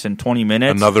 points in 20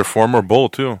 minutes. Another former Bull,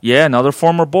 too. Yeah, another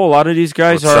former Bull. A lot of these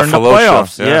guys With are in the Cephalosha,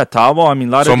 playoffs. yeah. Yeah, Tabo. I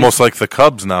mean, It's almost like the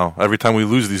Cubs now. Every time we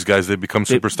lose these guys, they become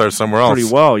superstars somewhere else.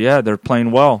 Pretty well, yeah. They're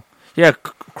playing well. Yeah,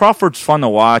 Crawford's fun to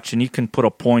watch, and he can put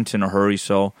up points in a hurry,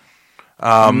 so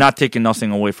I'm not taking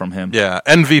nothing away from him. Yeah,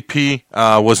 MVP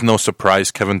was no surprise.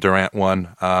 Kevin Durant won.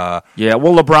 Well,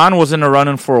 LeBron was in the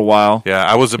running for a while.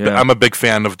 Yeah, I'm a big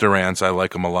fan of Durant's. I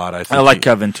like him a lot. I like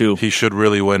Kevin too. He should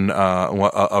really win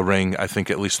a ring. I think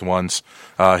at least once.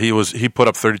 He put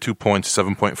up 32 points,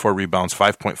 7.4 rebounds,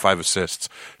 5.5 assists.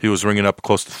 He was ringing up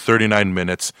close to 39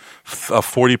 minutes. A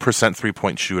 40%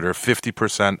 3-point shooter,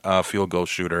 50% field goal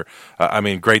shooter. I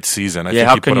mean, great season. I think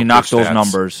how he can put you up knock good those stats.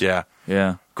 numbers? Yeah.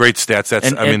 Great stats.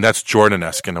 That's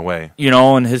Jordan-esque in a way.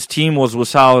 And his team was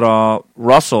without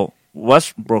Russell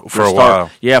Westbrook for a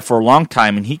while. Yeah, for a long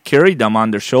time, and he carried them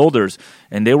on their shoulders,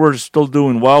 and they were still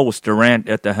doing well with Durant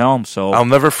at the helm. So I'll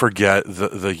never forget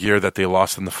the year that they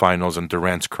lost in the finals, and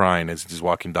Durant's crying as he's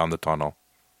walking down the tunnel.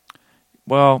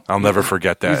 Well, I'll never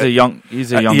forget that.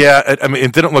 He's a young. Yeah, I mean,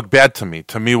 it didn't look bad to me.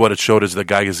 To me, what it showed is the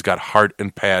guy has got heart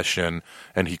and passion,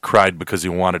 and he cried because he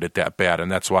wanted it that bad,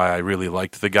 and that's why I really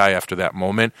liked the guy after that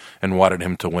moment and wanted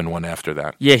him to win one after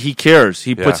that. Yeah, he cares.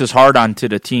 He puts his heart onto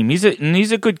the team. He's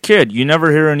a good kid. You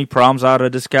never hear any problems out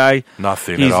of this guy.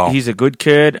 Nothing at all. He's a good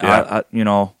kid. Yeah.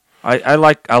 I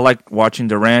like watching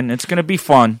Durant. It's going to be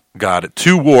fun. Got it.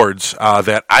 2 awards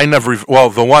that I never. Well,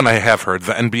 the one I have heard,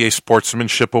 the NBA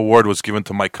Sportsmanship Award, was given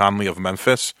to Mike Conley of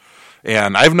Memphis,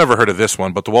 and I've never heard of this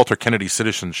one. But the Walter Kennedy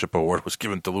Citizenship Award was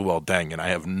given to Luol Deng, and I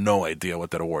have no idea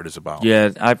what that award is about.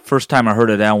 Yeah, first time I heard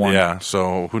of that one. Yeah,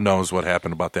 so who knows what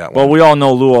happened about that Well, one? we all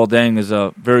know Luol Deng is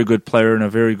a very good player and a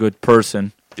very good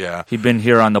person. Yeah. He's been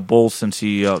here on the Bulls since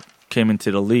he came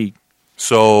into the league.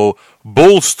 So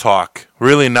Bulls talk.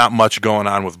 Really, not much going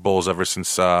on with Bulls ever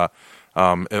since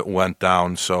it went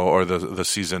down. Or the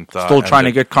season. Still trying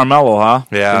to get Carmelo, huh?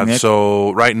 Yeah. Big Nick?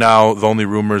 So right now, the only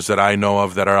rumors that I know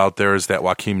of that are out there is that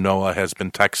Joakim Noah has been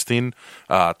texting,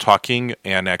 talking,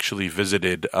 and actually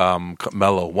visited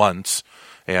Melo once.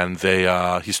 And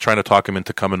he's trying to talk him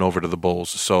into coming over to the Bulls.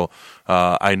 So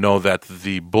I know that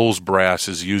the Bulls brass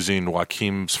is using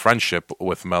Joakim's friendship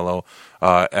with Melo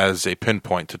as a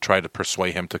pinpoint to try to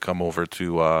persuade him to come over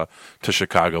to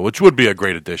Chicago, which would be a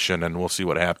great addition, and we'll see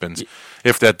what happens.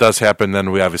 If that does happen,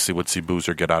 then we obviously would see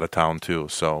Boozer get out of town too.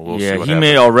 So we'll see what happens. He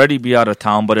may already be out of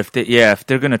town, but if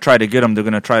they're going to try to get him, they're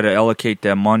going to try to allocate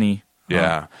that money.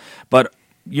 Yeah. But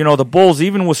the Bulls,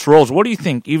 even with Rose, what do you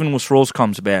think? Even with Rose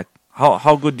comes back,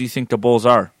 how good do you think the Bulls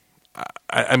are?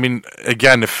 I mean,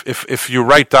 again, if you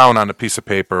write down on a piece of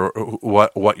paper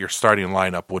what your starting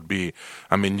lineup would be,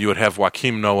 I mean, you would have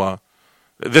Joakim Noah.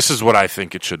 This is what I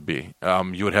think it should be.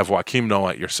 You would have Joakim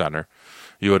Noah at your center.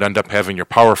 You would end up having your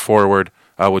power forward,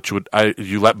 which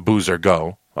you let Boozer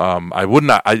go. I would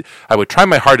not. I would try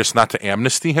my hardest not to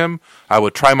amnesty him. I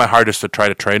would try my hardest to try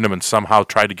to trade him and somehow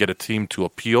try to get a team to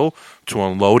appeal to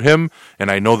unload him.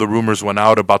 And I know the rumors went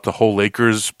out about the whole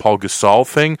Lakers Paul Gasol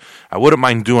thing. I wouldn't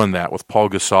mind doing that with Paul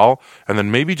Gasol, and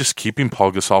then maybe just keeping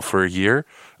Paul Gasol for a year.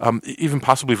 Even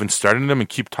possibly even starting him and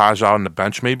keep Taj out on the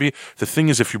bench maybe. The thing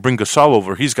is, if you bring Gasol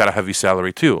over, he's got a heavy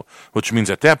salary too, which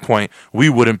means at that point we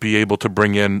wouldn't be able to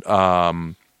bring in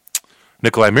Nikolai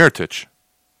Mirotic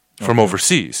from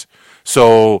overseas.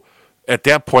 So at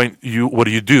that point, what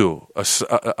do?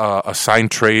 A sign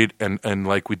trade and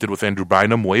like we did with Andrew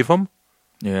Bynum, waive him?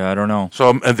 Yeah, I don't know. So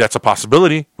and that's a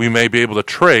possibility. We may be able to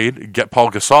trade, get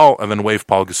Paul Gasol, and then waive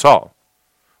Paul Gasol,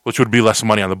 which would be less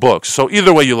money on the books. So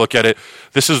either way you look at it,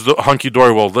 this is the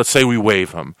hunky-dory world. Let's say we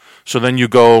waive him. So then you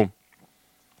go,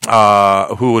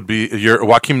 who would be your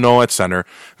Joakim Noah at center.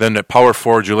 Then at power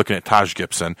forward, you're looking at Taj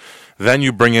Gibson. Then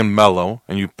you bring in Melo,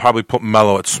 and you probably put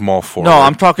Melo at small forward. No,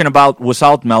 I'm talking about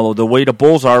without Melo. The way the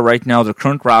Bulls are right now, the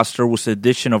current roster with the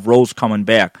addition of Rose coming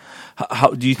back. How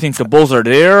do you think the Bulls are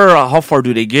there? How far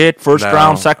do they get? First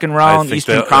round, second round,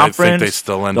 Eastern Conference? I think they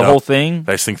still end the up, whole thing?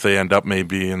 I think they end up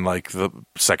maybe in like the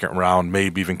second round,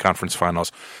 maybe even conference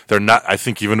finals. They're not. I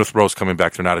think even with Rose coming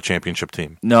back, they're not a championship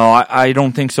team. No, I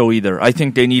don't think so either. I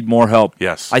think they need more help.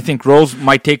 Yes. I think Rose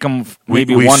might take them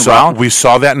maybe we one round. We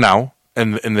saw that now.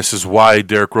 And this is why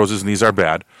Derrick Rose's knees are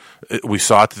bad. We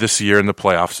saw it this year in the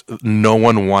playoffs. No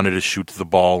one wanted to shoot the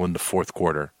ball in the fourth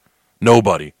quarter.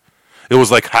 Nobody. It was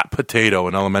like hot potato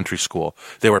in elementary school.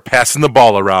 They were passing the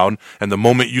ball around, and the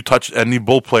moment any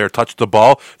Bull player touched the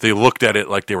ball, they looked at it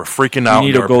like they were freaking out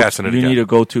and they were passing it again. You need a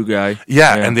go-to guy.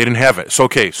 Yeah, and they didn't have it. So,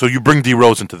 so you bring D.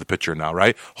 Rose into the picture now,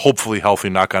 right? Hopefully healthy,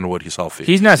 knock on wood, he's healthy.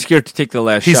 He's not scared to take the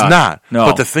last shot. He's not. No.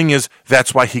 But the thing is,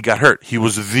 that's why he got hurt. He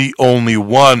was the only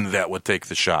one that would take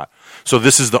the shot. So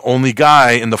this is the only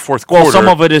guy in the fourth quarter. Well, some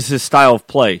of it is his style of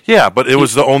play. Yeah, but it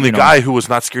was the only guy who was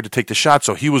not scared to take the shot.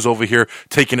 So he was over here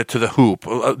taking it to the hoop,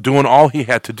 doing all he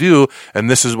had to do. And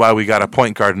this is why we got a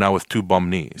point guard now with two bum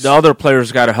knees. The other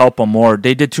players got to help him more.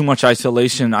 They did too much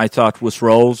isolation, I thought, with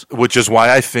Rose. Which is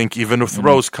why I think even with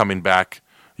Rose coming back,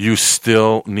 you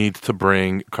still need to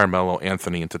bring Carmelo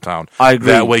Anthony into town. I agree.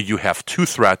 That way you have two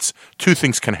threats. Two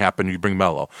things can happen. You bring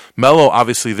Melo. Melo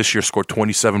obviously this year scored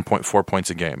 27.4 points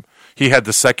a game. He had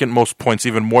the second most points,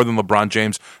 even more than LeBron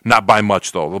James. Not by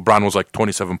much, though. LeBron was like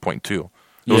 27.2.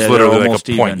 It was literally like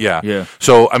a point. Yeah.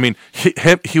 So, I mean,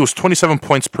 he was 27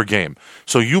 points per game.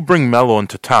 So you bring Melo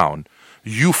into town.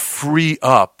 You free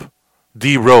up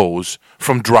D. Rose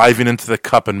from driving into the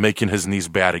cup and making his knees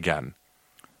bad again.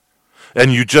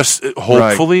 And you just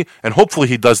hopefully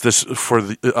he does this for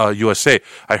the USA.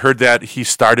 I heard that he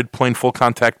started playing full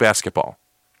contact basketball.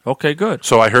 Okay, good.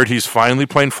 So I heard he's finally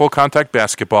playing full contact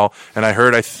basketball, and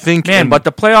I think but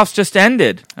the playoffs just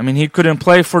ended. I mean, he couldn't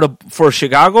play for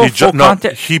Chicago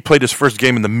contact. He played his first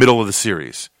game in the middle of the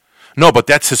series. No, but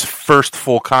that's his first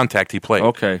full contact he played.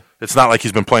 Okay, it's not like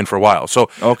he's been playing for a while. So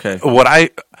what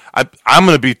I'm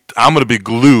going to be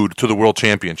glued to the World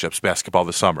Championships basketball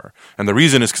this summer, and the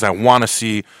reason is because I want to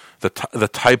see the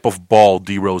type of ball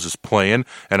D. Rose is playing,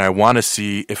 and I want to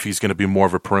see if he's going to be more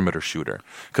of a perimeter shooter.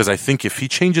 Because I think if he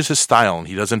changes his style and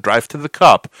he doesn't drive to the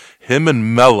cup, him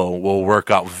and Melo will work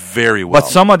out very well. But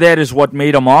some of that is what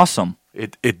made him awesome.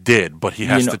 It did, but he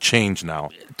has to change now.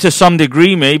 To some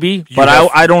degree, maybe, but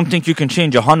I don't think you can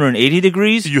change 180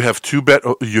 degrees. You have two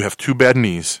bad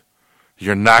knees.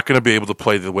 You're not going to be able to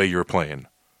play the way you're playing.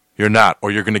 You're not,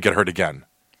 or you're going to get hurt again.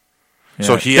 Yeah.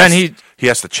 So he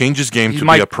has to change his game to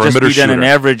be a perimeter just be shooter. An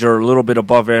average or a little bit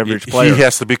above average player. He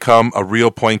has to become a real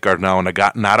point guard now, and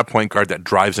not a point guard that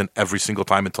drives in every single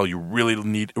time until you really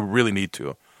need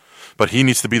to. But he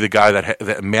needs to be the guy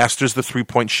that masters the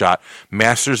 3-point shot,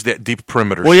 masters that deep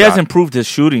perimeter shot. Well, he has improved his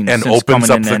shooting and since opens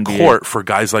up the the court for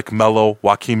guys like Melo,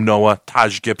 Joakim Noah,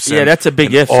 Taj Gibson. Yeah, that's a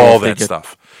big if. All that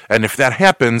stuff. And if that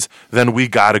happens, then we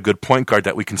got a good point guard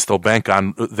that we can still bank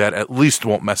on that at least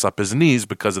won't mess up his knees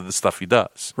because of the stuff he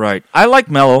does. Right. I like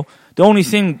Melo. The only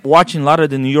thing, watching a lot of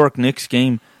the New York Knicks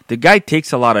game, the guy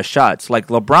takes a lot of shots. Like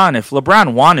LeBron, if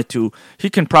LeBron wanted to, he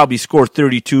can probably score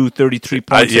 32, 33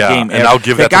 points a game. And I'll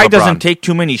give that to LeBron. The guy doesn't take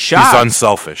too many shots. He's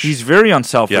unselfish. He's very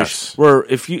unselfish. Yes. Where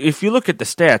if you look at the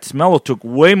stats, Melo took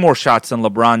way more shots than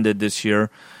LeBron did this year,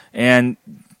 and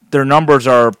their numbers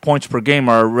points per game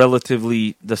are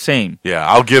relatively the same. Yeah,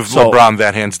 I'll give LeBron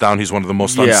that hands down. He's one of the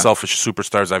most unselfish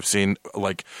superstars I've seen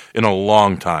in a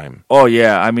long time. Oh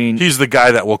yeah, I mean he's the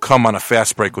guy that will come on a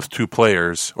fast break with two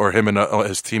players or him and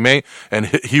his teammate, and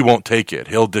he won't take it.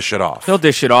 He'll dish it off. He'll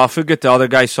get the other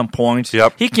guy some points.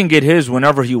 Yep. He can get his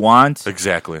whenever he wants.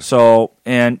 Exactly. So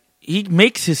and he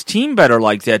makes his team better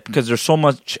like that because there's so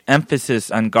much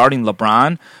emphasis on guarding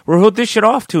LeBron, where he'll dish it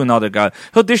off to another guy.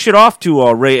 He'll dish it off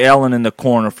to Ray Allen in the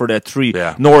corner for that three,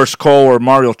 Yeah. Norris Cole or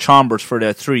Mario Chalmers for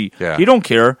that three. Yeah. He don't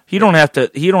care. He don't have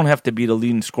to. He don't have to be the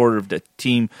leading scorer of the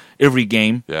team every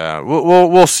game. Yeah,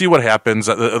 we'll see what happens.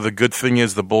 The good thing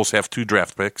is the Bulls have 2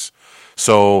 draft picks,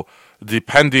 so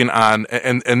depending on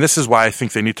and this is why I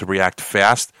think they need to react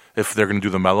fast. If they're going to do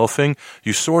the Melo thing,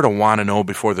 you sort of want to know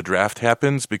before the draft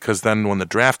happens, because then when the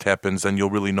draft happens, then you'll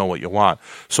really know what you want.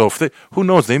 So if who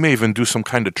knows, they may even do some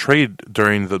kind of trade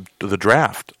during the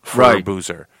draft for Right.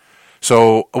 Boozer.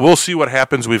 So we'll see what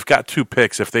happens. We've got 2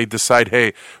 picks. If they decide,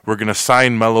 hey, we're going to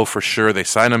sign Melo for sure, they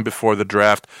sign him before the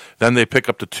draft, then they pick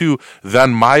up the 2.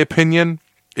 Then my opinion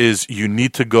is you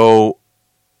need to go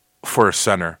for a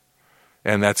center,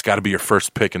 and that's got to be your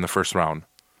first pick in the first round.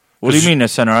 What do you mean a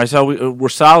center? I saw we're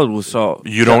solid with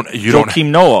You don't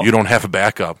Joakim Noah. You don't have a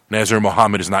backup. Nazir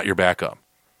Mohammed is not your backup.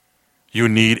 You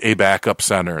need a backup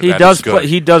center. He That does is good. play.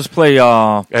 He does play.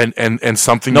 and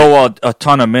something. Noah a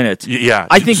ton of minutes. Yeah,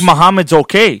 I think Muhammad's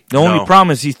okay. The only No.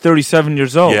 problem is he's 37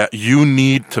 years old. Yeah, you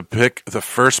need to pick the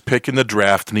first pick in the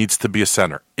draft needs to be a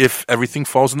center. If everything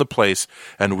falls into place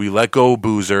and we let go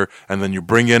Boozer and then you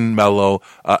bring in Melo,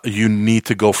 you need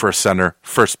to go for a center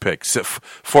first pick.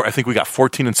 I think we got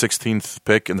 14th and 16th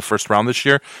pick in the first round this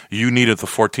year. You needed the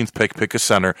 14th pick a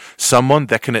center, someone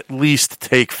that can at least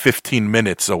take 15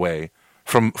 minutes away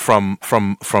from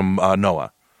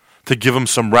Noah, to give him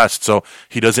some rest so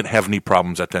he doesn't have any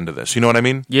problems at the end of this. You know what I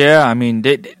mean? Yeah, I mean,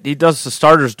 he does. The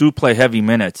starters do play heavy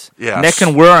minutes. Yes. And that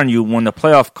can wear on you when the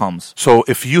playoff comes. So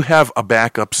if you have a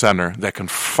backup center that can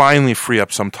finally free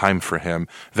up some time for him,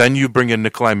 then you bring in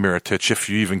Nikolai Mirotic, if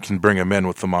you even can bring him in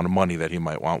with the amount of money that he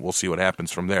might want. We'll see what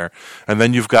happens from there. And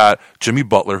then you've got Jimmy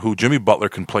Butler, who Jimmy Butler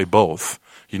can play both.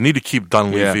 You need to keep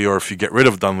Dunleavy, or if you get rid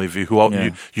of Dunleavy,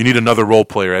 you need another role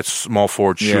player at small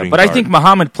forward shooting But guard. I think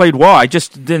Muhammad played well. I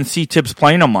just didn't see Tibbs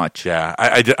playing him much. Yeah,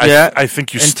 I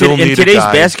think you still need in today's a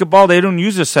guy. basketball, they don't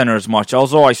use a center as much.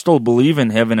 Although I still believe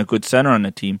in having a good center on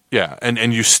the team. Yeah,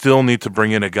 and you still need to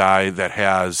bring in a guy that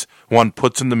has,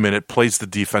 puts in the minute, plays the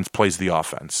defense, plays the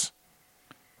offense.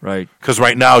 Right. Because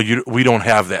right now we don't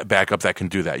have that backup that can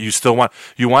do that. You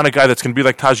want a guy that's going to be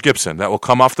like Taj Gibson, that will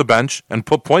come off the bench and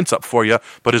put points up for you,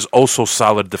 but is also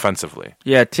solid defensively.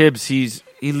 Yeah, Tibbs, he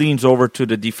leans over to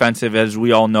the defensive, as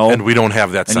we all know, And we don't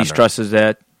have that and center. he stresses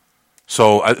that.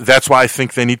 So that's why I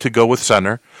think they need to go with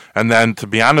center. And then, to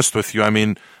be honest with you, I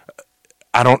mean,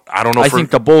 I don't know. I think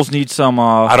the Bulls need some.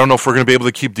 I don't know if we're going to be able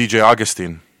to keep DJ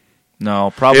Augustine.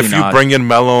 No, probably If not. you bring in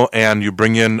Melo and you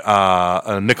bring in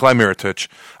Nikolai Mirotic,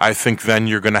 I think then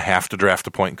you're going to have to draft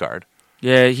a point guard.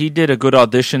 Yeah, he did a good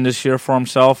audition this year for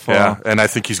himself. Yeah, and I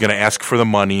think he's going to ask for the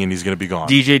money and he's going to be gone.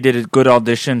 DJ did a good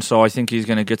audition, so I think he's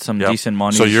going to get some Yep. decent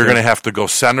money. So you're this going to year. have to go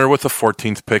center with the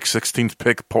 14th pick, 16th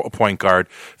pick point guard.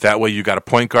 That way you got a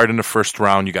point guard in the first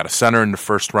round, you got a center in the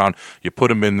first round. You put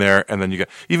him in there, and then you get,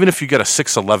 even if you get a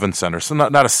 6'11" center, so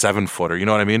not a 7-footer, you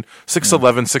know what I mean?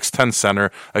 6'11", 6'10"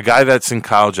 center, a guy that's in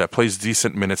college that plays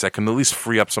decent minutes, that can at least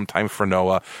free up some time for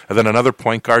Noah, and then another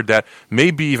point guard that may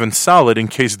be even solid in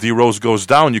case D Rose goes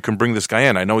down. You can bring this guy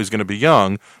in. I know he's going to be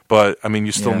young, but I mean,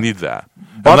 you still Yeah. need that.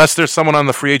 Unless there's someone on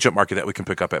the free agent market that we can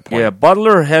pick up at point. Yeah,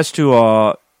 Butler has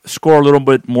to score a little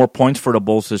bit more points for the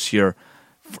Bulls this year,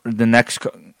 for the next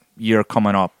year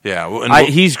coming up. Yeah, well, and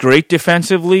He's great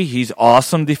defensively. He's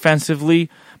awesome defensively,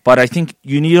 but I think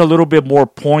you need a little bit more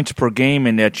points per game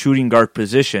in that shooting guard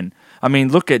position. I mean,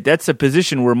 that's a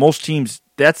position where most teams,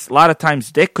 that's a lot of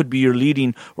times that could be your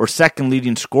leading or second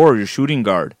leading scorer, your shooting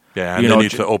guard. Yeah, and they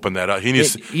need to open that up. He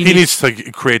needs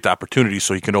to create the opportunity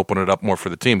so he can open it up more for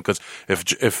the team. Because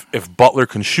if Butler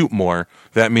can shoot more,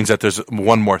 that means that there's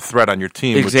one more threat on your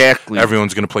team. Exactly. Which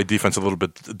everyone's going to play defense a little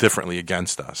bit differently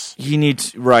against us. He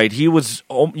needs He was,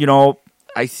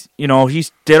 he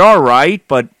did all right,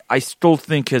 but I still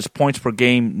think his points per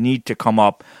game need to come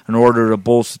up in order for the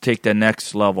Bulls to take that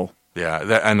next level.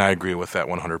 Yeah, and I agree with that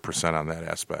 100% on that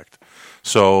aspect.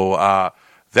 So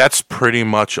that's pretty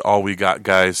much all we got,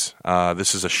 guys.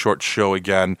 This is a short show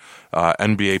again.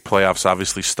 NBA playoffs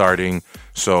obviously starting,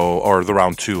 or the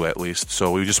round 2 at least.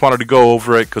 So we just wanted to go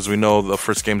over it because we know the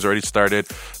first game's already started.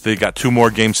 They got 2 more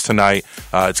games tonight.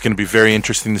 It's going to be very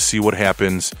interesting to see what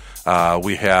happens.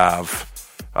 We have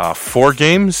 4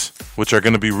 games, which are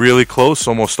going to be really close,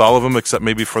 almost all of them, except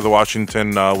maybe for the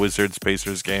Washington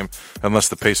Wizards-Pacers game. Unless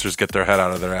the Pacers get their head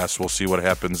out of their ass, we'll see what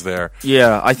happens there.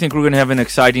 Yeah, I think we're going to have an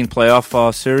exciting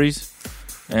playoff series,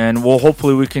 and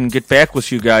hopefully we can get back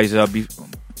with you guys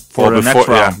for the next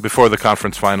round. Yeah, before the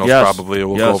conference finals, Yes. probably.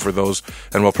 We'll go over those,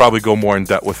 and we'll probably go more in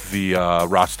depth with the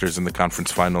rosters in the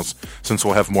conference finals, since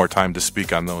we'll have more time to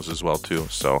speak on those as well, too.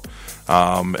 So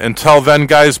until then,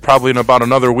 guys, probably in about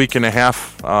another week and a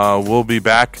half, we'll be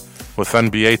back with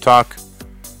NBA Talk.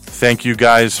 Thank you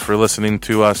guys for listening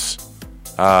to us.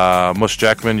 Mush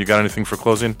Jackman, you got anything for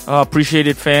closing? Appreciate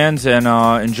it, fans, and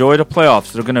enjoy the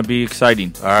playoffs. They're going to be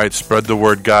exciting. All right, spread the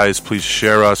word, guys. Please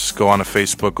share us. Go on to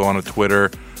Facebook, go on to Twitter.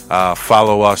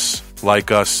 Follow us,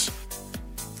 like us.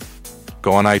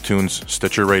 Go on iTunes,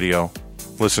 Stitcher Radio.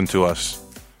 Listen to us.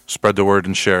 Spread the word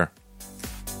and share.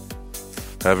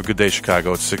 Have a good day,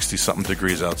 Chicago. It's 60-something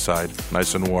degrees outside.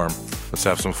 Nice and warm. Let's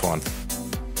have some fun.